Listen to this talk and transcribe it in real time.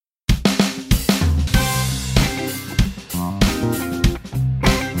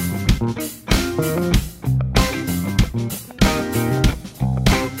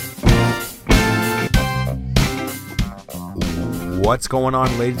What's going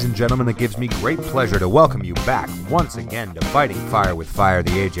on, ladies and gentlemen? It gives me great pleasure to welcome you back once again to Fighting Fire with Fire,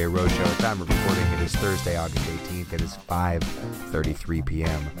 the AJ Rose Show. At the time of recording, it is Thursday, August 18th. It is 5:33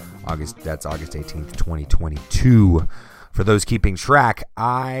 p.m. That's August 18th, 2022. For those keeping track,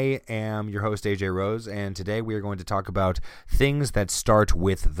 I am your host, AJ Rose, and today we are going to talk about things that start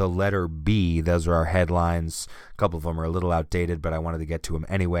with the letter B. Those are our headlines. A couple of them are a little outdated, but I wanted to get to them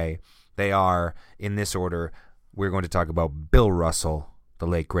anyway. They are, in this order: we're going to talk about Bill Russell, the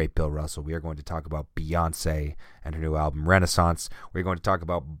late, great Bill Russell. We are going to talk about Beyonce and her new album, Renaissance. We're going to talk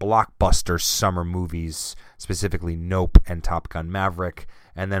about blockbuster summer movies, specifically Nope and Top Gun Maverick.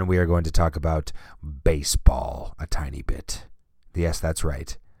 And then we are going to talk about baseball a tiny bit. Yes, that's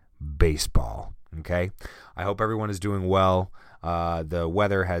right. Baseball. Okay? I hope everyone is doing well. The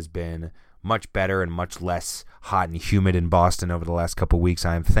weather has been much better and much less hot and humid in Boston over the last couple of weeks.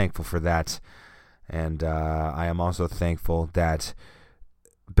 I am thankful for that. And I am also thankful that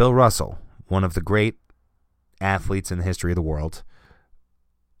Bill Russell, one of the great athletes in the history of the world,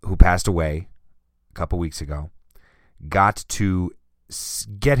 who passed away a couple weeks ago, got to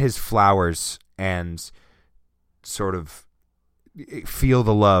get his flowers and sort of feel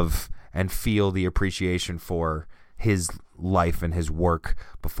the love and feel the appreciation for his life and his work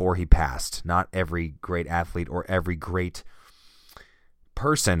before he passed. Not every great athlete or every great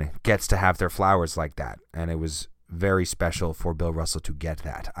person gets to have their flowers like that, and it was very special for Bill Russell to get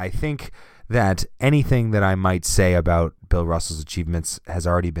that. I think that anything that I might say about Bill Russell's achievements has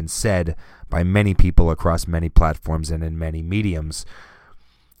already been said by many people across many platforms and in many mediums,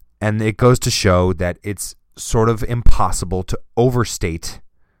 and it goes to show that it's sort of impossible to overstate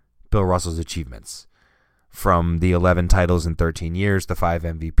Bill Russell's achievements. From the 11 titles in 13 years, the 5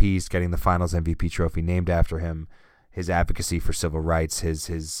 MVPs, getting the Finals MVP trophy named after him, his advocacy for civil rights,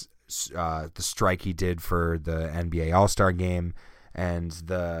 the strike he did for the NBA All-Star Game, and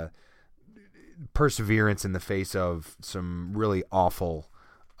the perseverance in the face of some really awful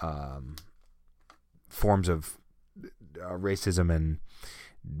forms of racism and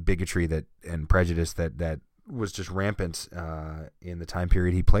bigotry and prejudice that was just rampant in the time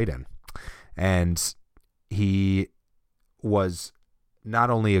period he played in. And he was not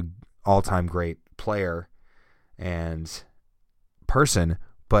only an all-time great player and person,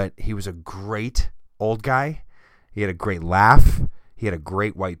 but he was a great old guy. He had a great laugh. He had a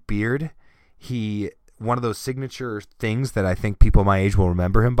great white beard. One of those signature things that I think people my age will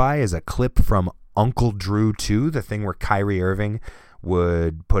remember him by is a clip from Uncle Drew 2, the thing where Kyrie Irving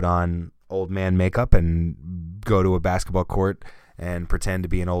would put on old man makeup and go to a basketball court and pretend to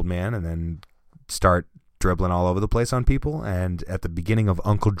be an old man and then start dribbling all over the place on people. And at the beginning of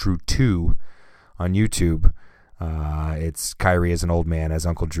Uncle Drew 2 on YouTube, it's Kyrie as an old man, as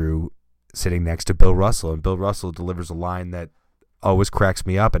Uncle Drew, sitting next to Bill Russell, and Bill Russell delivers a line that always cracks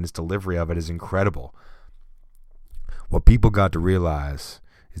me up, and his delivery of it is incredible. What people got to realize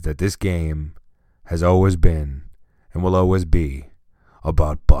is that this game has always been and will always be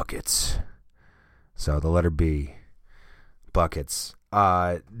about buckets. So the letter B, buckets.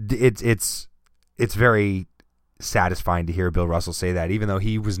 It's very satisfying to hear Bill Russell say that, even though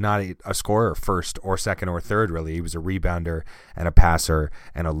he was not a scorer first or second or third, really. He was a rebounder and a passer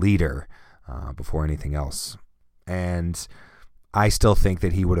and a leader before anything else. And I still think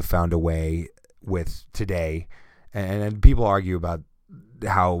that he would have found a way with today, and people argue about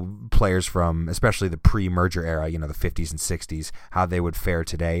how players from, especially the pre-merger era, the 50s and 60s, how they would fare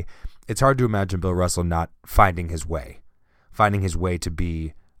today. It's hard to imagine Bill Russell not finding his way to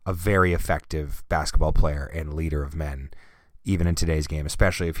be a very effective basketball player and leader of men, even in today's game,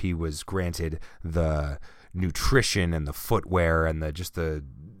 especially if he was granted the nutrition and the footwear and the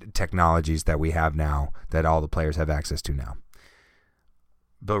technologies that we have now, that all the players have access to now.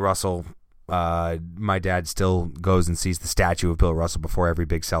 Bill Russell, my dad still goes and sees the statue of Bill Russell before every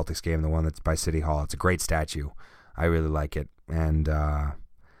big Celtics game, the one that's by City Hall. It's a great statue. I really like it. And,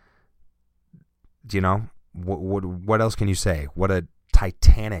 what else can you say? What a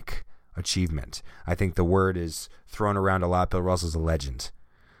titanic achievement. I think the word is thrown around a lot. Bill Russell's a legend,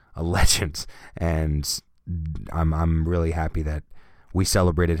 and I'm really happy that we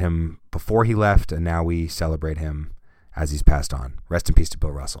celebrated him before he left, and now we celebrate him as he's passed on. Rest in peace to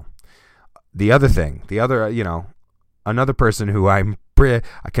Bill Russell. Another person who I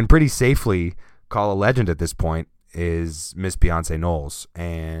can pretty safely call a legend at this point is Miss Beyonce Knowles,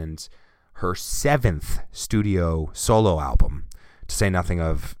 and her 7th studio solo album, to say nothing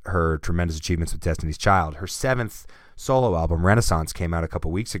of her tremendous achievements with Destiny's Child. Her 7th solo album, Renaissance, came out a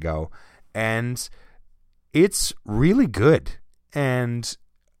couple weeks ago, and it's really good. And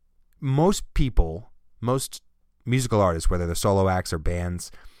most people, most musical artists, whether they're solo acts or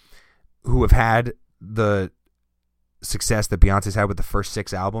bands, who have had the success that Beyonce's had with the first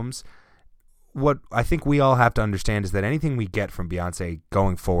 6 albums, what I think we all have to understand is that anything we get from Beyonce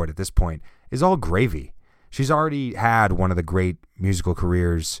going forward at this point is all gravy. She's already had one of the great musical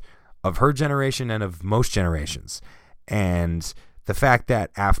careers of her generation and of most generations. And the fact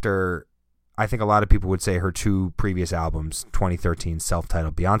that after, I think a lot of people would say her 2 previous albums, 2013's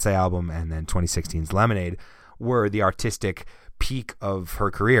self-titled Beyonce album and then 2016's Lemonade, were the artistic peak of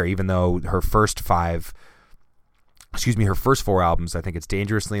her career, even though her first 4 albums, I think it's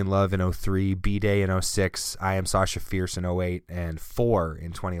Dangerously in Love in 2003, B-Day in 2006, I Am Sasha Fierce in 2008, and 4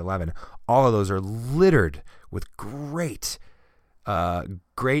 in 2011. All of those are littered with great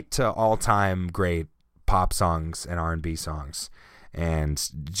to all-time great pop songs and R&B songs. And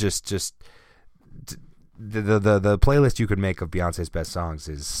just the playlist you could make of Beyonce's best songs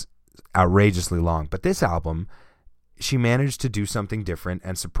is outrageously long. But this album, she managed to do something different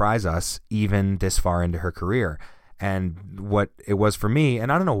and surprise us even this far into her career. And what it was for me,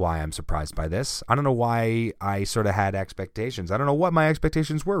 and I don't know why I'm surprised by this. I don't know why I sort of had expectations. I don't know what my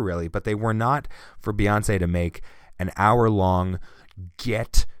expectations were really, but they were not for Beyonce to make an hour-long,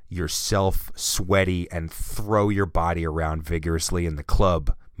 get yourself sweaty and throw your body around vigorously in the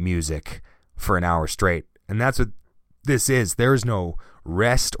club music for an hour straight. And that's what this is. There is no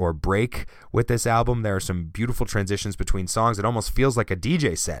rest or break with this album. There are some beautiful transitions between songs. It almost feels like a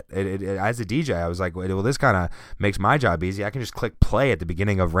DJ set. As a DJ, I was like, well, this kind of makes my job easy. I can just click play at the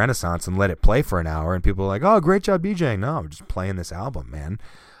beginning of Renaissance and let it play for an hour, and people are like, oh, great job DJing. No, I'm just playing this album, man.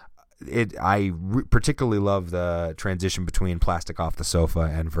 I particularly love the transition between Plastic Off the Sofa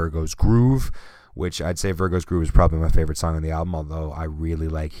and Virgo's Groove, which I'd say Virgo's Groove is probably my favorite song on the album, although I really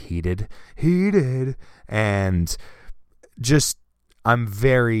like Heated. And just, I'm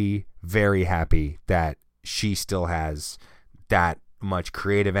very, very happy that she still has that much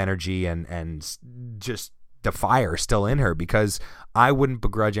creative energy and just the fire still in her, because I wouldn't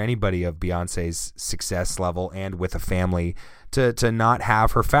begrudge anybody of Beyonce's success level and with a family to not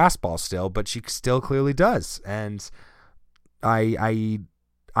have her fastball still, but she still clearly does. And I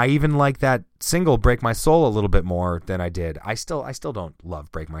even like that single Break My Soul a little bit more than I did. I still don't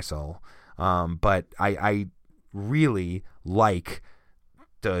love Break My Soul, but I really like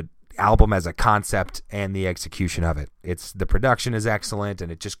the album as a concept and the execution of it. The production is excellent,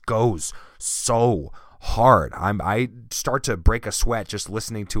 and it just goes so hard. I start to break a sweat just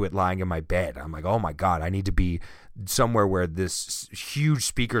listening to it lying in my bed. I'm like, oh my God, I need to be somewhere where this huge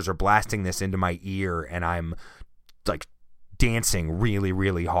speakers are blasting this into my ear and I'm like dancing really,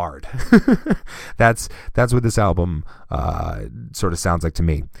 really hard. That's what this album sort of sounds like to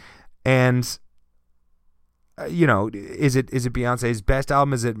me. And is it Beyonce's best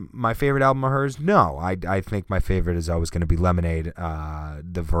album? Is it my favorite album of hers? No, I think my favorite is always going to be Lemonade.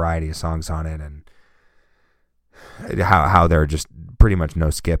 The variety of songs on it, and how there are just pretty much no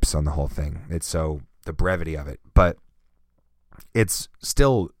skips on the whole thing. It's so the brevity of it, but it's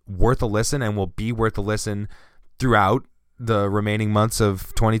still worth a listen and will be worth a listen throughout the remaining months of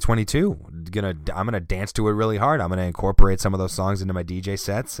 2022. I'm gonna dance to it really hard. I'm gonna incorporate some of those songs into my DJ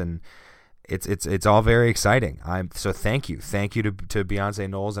sets, and it's all very exciting. So thank you to Beyonce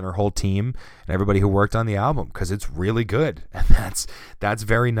Knowles and her whole team and everybody who worked on the album, because it's really good, and that's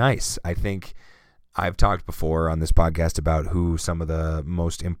very nice. I think I've talked before on this podcast about who some of the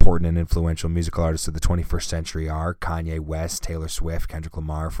most important and influential musical artists of the 21st century are: Kanye West, Taylor Swift, Kendrick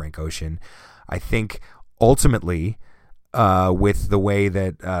Lamar, Frank Ocean. I think ultimately, with the way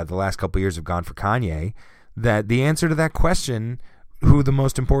that the last couple of years have gone for Kanye, that the answer to that question, who the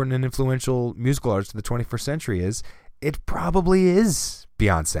most important and influential musical artist of the 21st century is, it probably is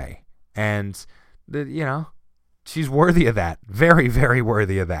Beyonce. And, she's worthy of that. Very, very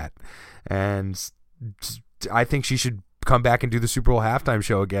worthy of that. And I think she should come back and do the Super Bowl halftime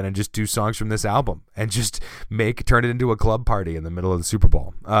show again and just do songs from this album and just turn it into a club party in the middle of the Super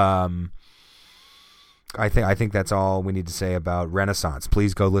Bowl. I think that's all we need to say about Renaissance.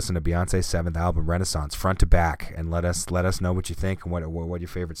 Please go listen to Beyonce's 7th album, Renaissance, front to back, and let us know what you think and what your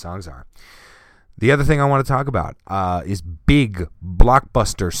favorite songs are. The other thing I want to talk about is big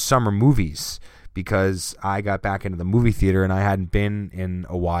blockbuster summer movies, because I got back into the movie theater and I hadn't been in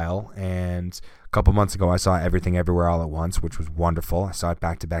a while. And a couple months ago, I saw Everything Everywhere All at Once, which was wonderful. I saw it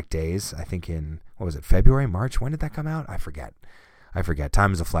back-to-back days. I think in, February, March? When did that come out? I forget.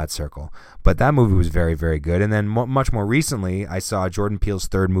 Time is a flat circle. But that movie was very, very good. And then much more recently, I saw Jordan Peele's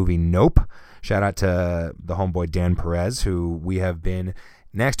third movie, Nope. Shout out to the homeboy Dan Perez, who we have been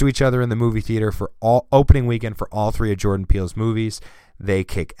next to each other in the movie theater for all opening weekend for all three of Jordan Peele's movies. They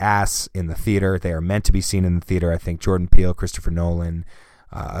kick ass in the theater. They are meant to be seen in the theater. I think Jordan Peele, Christopher Nolan,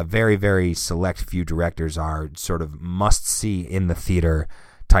 a very, very select few directors are sort of must-see in the theater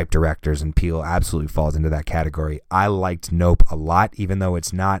type directors, and Peele absolutely falls into that category. I liked Nope a lot, even though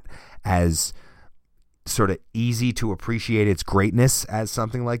it's not as sort of easy to appreciate its greatness as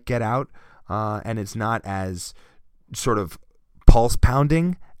something like Get Out, and it's not as sort of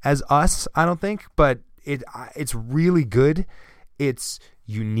pulse-pounding as Us, I don't think, but it's really good. It's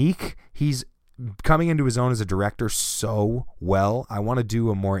unique. He's coming into his own as a director so well. I want to do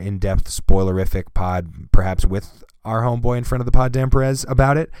a more in-depth spoilerific pod, perhaps with our homeboy in front of the pod, Dan Perez,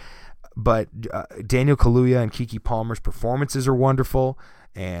 about it. But Daniel Kaluuya and Keke Palmer's performances are wonderful,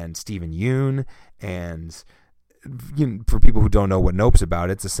 and Stephen Yeun, and for people who don't know what Nope's about,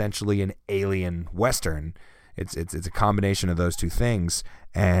 it's essentially an alien Western. It's a combination of those two things,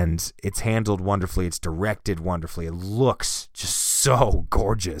 and it's handled wonderfully. It's directed wonderfully. It looks just so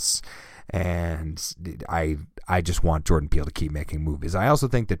gorgeous. And I just want Jordan Peele to keep making movies. I also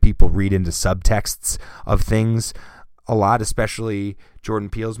think that people read into subtexts of things a lot, especially Jordan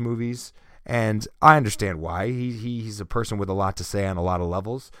Peele's movies. And I understand why. He's a person with a lot to say on a lot of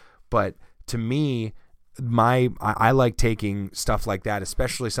levels. But to me, I like taking stuff like that,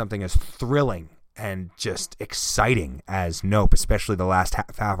 especially something as thrilling and just exciting as Nope, especially the last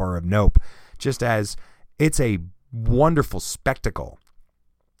half hour of Nope, just as it's a wonderful spectacle.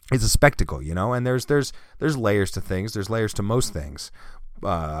 It's a spectacle, and there's layers to things. There's layers to most things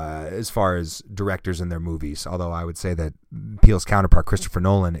as far as directors and their movies, although I would say that Peele's counterpart, Christopher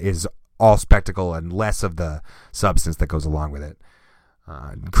Nolan, is all spectacle and less of the substance that goes along with it.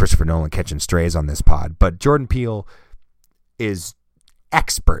 Christopher Nolan catching strays on this pod. But Jordan Peele is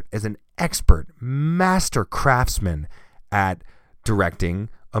an expert master craftsman at directing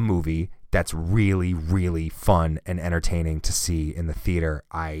a movie that's really, really fun and entertaining to see in the theater.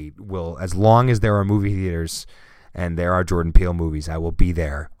 I will, as long as there are movie theaters and there are Jordan Peele movies, I will be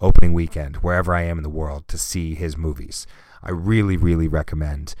there opening weekend, wherever I am in the world, to see his movies. I really, really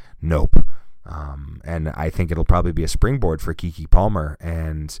recommend Nope. And I think it'll probably be a springboard for Keke Palmer,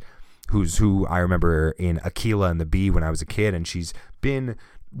 and who I remember in Akeelah and the Bee when I was a kid, and she's been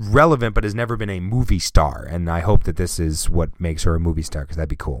relevant but has never been a movie star. And I hope that this is what makes her a movie star, because that'd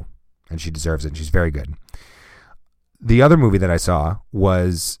be cool. And she deserves it, and she's very good. The other movie that I saw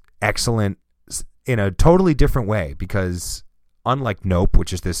was excellent in a totally different way, because unlike Nope,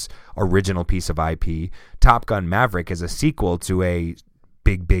 which is this original piece of IP, Top Gun Maverick is a sequel to a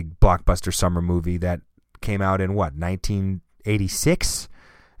big blockbuster summer movie that came out in, 1986?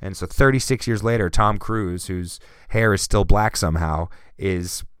 And so 36 years later, Tom Cruise, whose hair is still black somehow,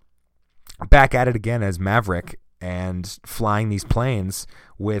 is back at it again as Maverick and flying these planes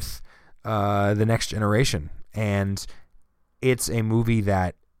with the next generation. And it's a movie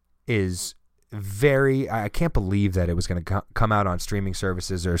that is I can't believe that it was going to come out on streaming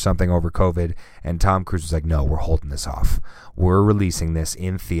services or something over COVID, and Tom Cruise was like, no, we're holding this off. We're releasing this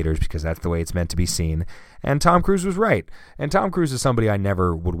in theaters because that's the way it's meant to be seen. And Tom Cruise was right. And Tom Cruise is somebody I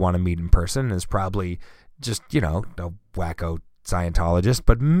never would want to meet in person, and is probably just, a wacko Scientologist,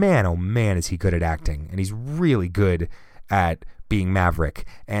 but man, oh man, is he good at acting. And he's really good at being Maverick.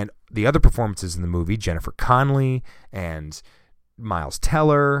 And the other performances in the movie, Jennifer Connelly and Miles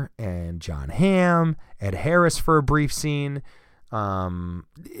Teller and John Hamm, Ed Harris for a brief scene, all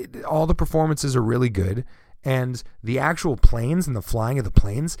the performances are really good. And the actual planes and the flying of the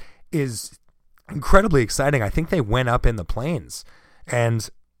planes is incredibly exciting. I think they went up in the planes, and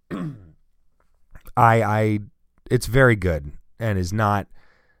it's very good and is not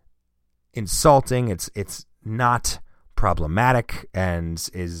insulting. It's not problematic and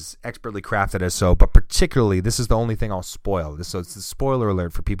is expertly crafted as so. But particularly, this is the only thing I'll spoil. So it's the spoiler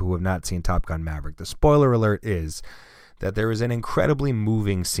alert for people who have not seen Top Gun Maverick. The spoiler alert is that there is an incredibly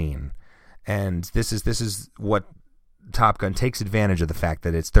moving scene, and this is what Top Gun takes advantage of, the fact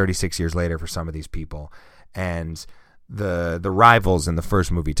that it's 36 years later for some of these people. And the rivals in the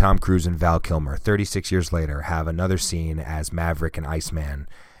first movie, Tom Cruise and Val Kilmer, 36 years later, have another scene as Maverick and Iceman.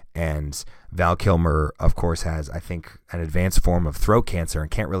 And Val Kilmer, of course, has, I think, an advanced form of throat cancer and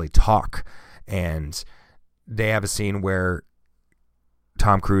can't really talk. And they have a scene where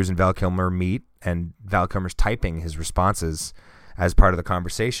Tom Cruise and Val Kilmer meet, and Val Kilmer's typing his responses as part of the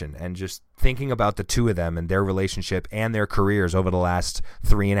conversation. And just thinking about the two of them and their relationship and their careers over the last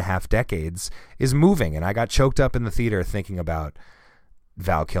 3.5 decades is moving. And I got choked up in the theater thinking about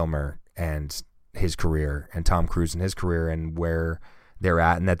Val Kilmer and his career, and Tom Cruise and his career, and where they're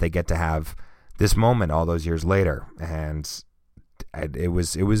at, and that they get to have this moment all those years later. And It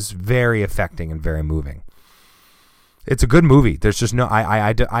was very affecting and very moving. It's a good movie. There's just no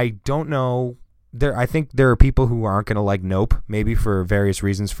I don't know. I think there are people who aren't going to like Nope, maybe for various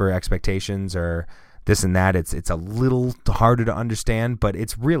reasons, for expectations or this and that. It's a little harder to understand, but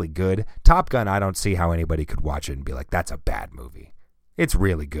it's really good. Top Gun, I don't see how anybody could watch it and be like, that's a bad movie. It's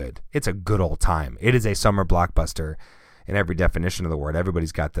really good. It's a good old time. It is a summer blockbuster in every definition of the word.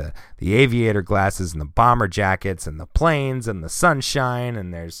 Everybody's got the aviator glasses and the bomber jackets and the planes and the sunshine,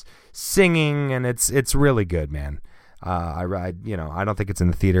 and there's singing, and it's really good, man. I don't think it's in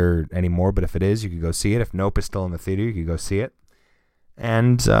the theater anymore, but if it is, you could go see it. If Nope is still in the theater, you could go see it.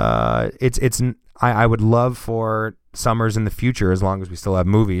 And I would love for summers in the future, as long as we still have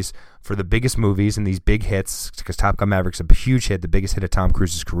movies, for the biggest movies and these big hits, because Top Gun Maverick's a huge hit, the biggest hit of Tom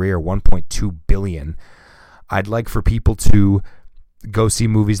Cruise's career, $1.2 billion. I'd like for people to go see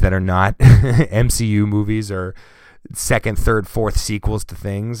movies that are not MCU movies or second, third, fourth sequels to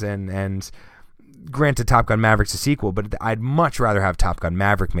things, and granted, Top Gun Maverick's a sequel, but I'd much rather have Top Gun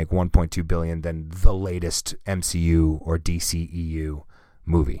Maverick make $1.2 billion than the latest MCU or DCEU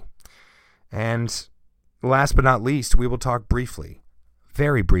movie. And last but not least, we will talk briefly,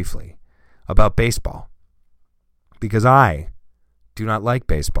 very briefly, about baseball. Because I do not like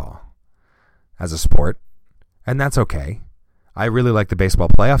baseball as a sport, and that's okay. I really like the baseball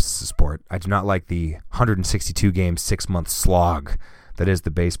playoffs as a sport. I do not like the 162-game, 6-month slog that is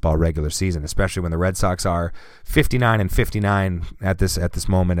the baseball regular season, especially when the Red Sox are 59-59 at this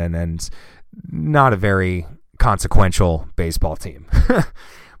moment, and not a very consequential baseball team.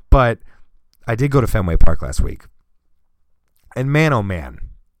 But I did go to Fenway Park last week, and man, oh man,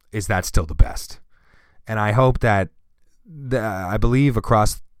 is that still the best. And I hope that, I believe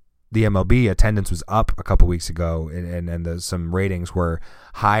across the MLB, attendance was up a couple weeks ago, and some ratings were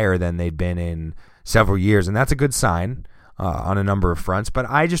higher than they'd been in several years, and that's a good sign on a number of fronts. But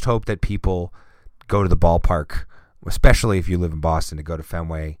I just hope that people go to the ballpark, especially if you live in Boston, to go to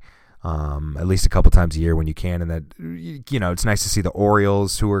Fenway at least a couple times a year when you can, and that, it's nice to see the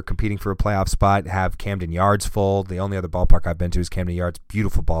Orioles, who are competing for a playoff spot, have Camden Yards full. The only other ballpark I've been to is Camden Yards.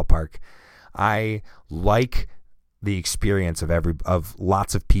 Beautiful ballpark. I like the experience of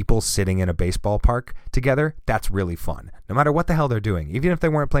lots of people sitting in a baseball park together. That's really fun. No matter what the hell they're doing, even if they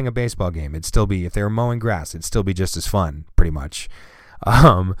weren't playing a baseball game, it'd still be, if they were mowing grass, it'd still be just as fun, pretty much.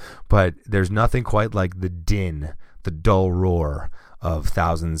 But there's nothing quite like the din, the dull roar of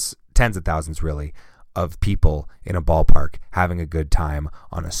thousands, tens of thousands really, of people in a ballpark having a good time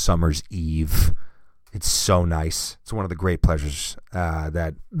on a summer's eve. It's so nice. It's one of the great pleasures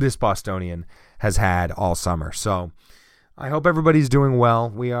that this Bostonian has had all summer. So I hope everybody's doing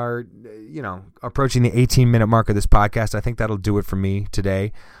well. We are, approaching the 18-minute mark of this podcast. I think that'll do it for me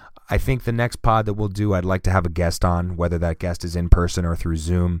today. I think the next pod that we'll do, I'd like to have a guest on, whether that guest is in person or through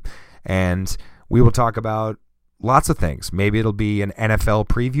Zoom. And we will talk about lots of things. Maybe it'll be an NFL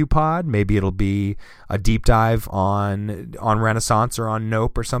preview pod. Maybe it'll be a deep dive on Renaissance or on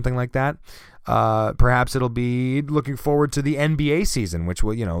Nope or something like that. Perhaps it'll be looking forward to the NBA season, which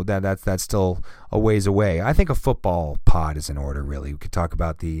will, that's still a ways away. I think a football pod is in order, really. We could talk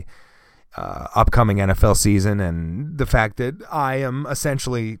about the upcoming NFL season and the fact that I am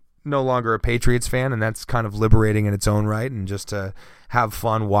essentially no longer a Patriots fan, and that's kind of liberating in its own right, and just to have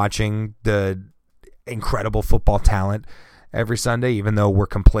fun watching the incredible football talent every Sunday, even though we're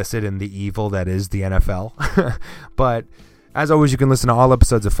complicit in the evil that is the NFL. But as always, you can listen to all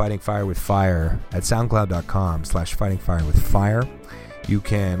episodes of Fighting Fire with Fire at soundcloud.com/fightingfirewithfire. You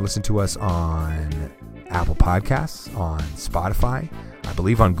can listen to us on Apple Podcasts, on Spotify, I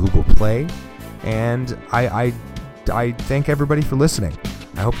believe on Google Play, and I thank everybody for listening.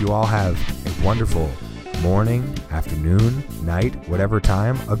 I hope you all have a wonderful morning, afternoon, night, whatever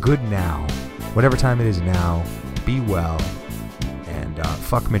time, a good now. Whatever time it is now, be well, and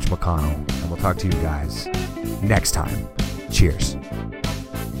fuck Mitch McConnell, and we'll talk to you guys next time. Cheers.